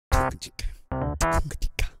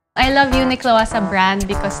I love Uniqlo as a brand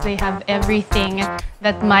because they have everything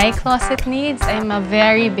that my closet needs. I'm a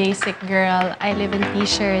very basic girl. I live in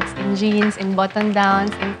t-shirts, in jeans, in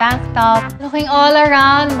button-downs, in tank top. Looking all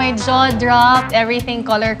around, my jaw dropped, everything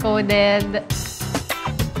color-coded.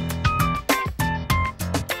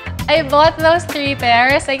 I bought those 3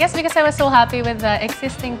 pairs, I guess because I was so happy with the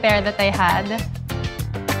existing pair that I had.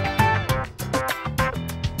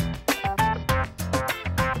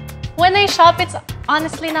 When I shop, it's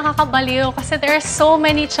honestly nakakabaliw kasi there are so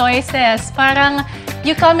many choices. Parang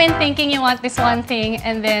you come in thinking you want this one thing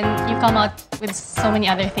and then you come out with so many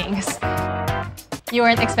other things. You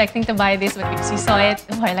weren't expecting to buy this, but because you saw it,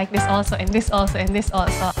 oh, I like this also, and this also, and this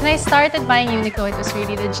also. When I started buying Uniqlo, it was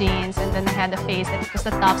really the jeans, and then I had a phase that it was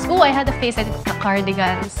the tops. Oh, I had a phase that it was the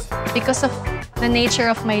cardigans. Because of the nature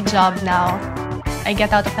of my job now, I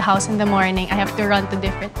get out of the house in the morning, I have to run to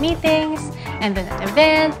different meetings, and then an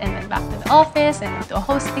event, and then back to the office, and then to a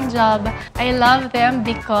hosting job. I love them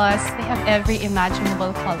because they have every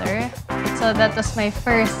imaginable color. So that was my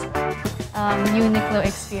first Uniqlo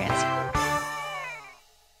experience.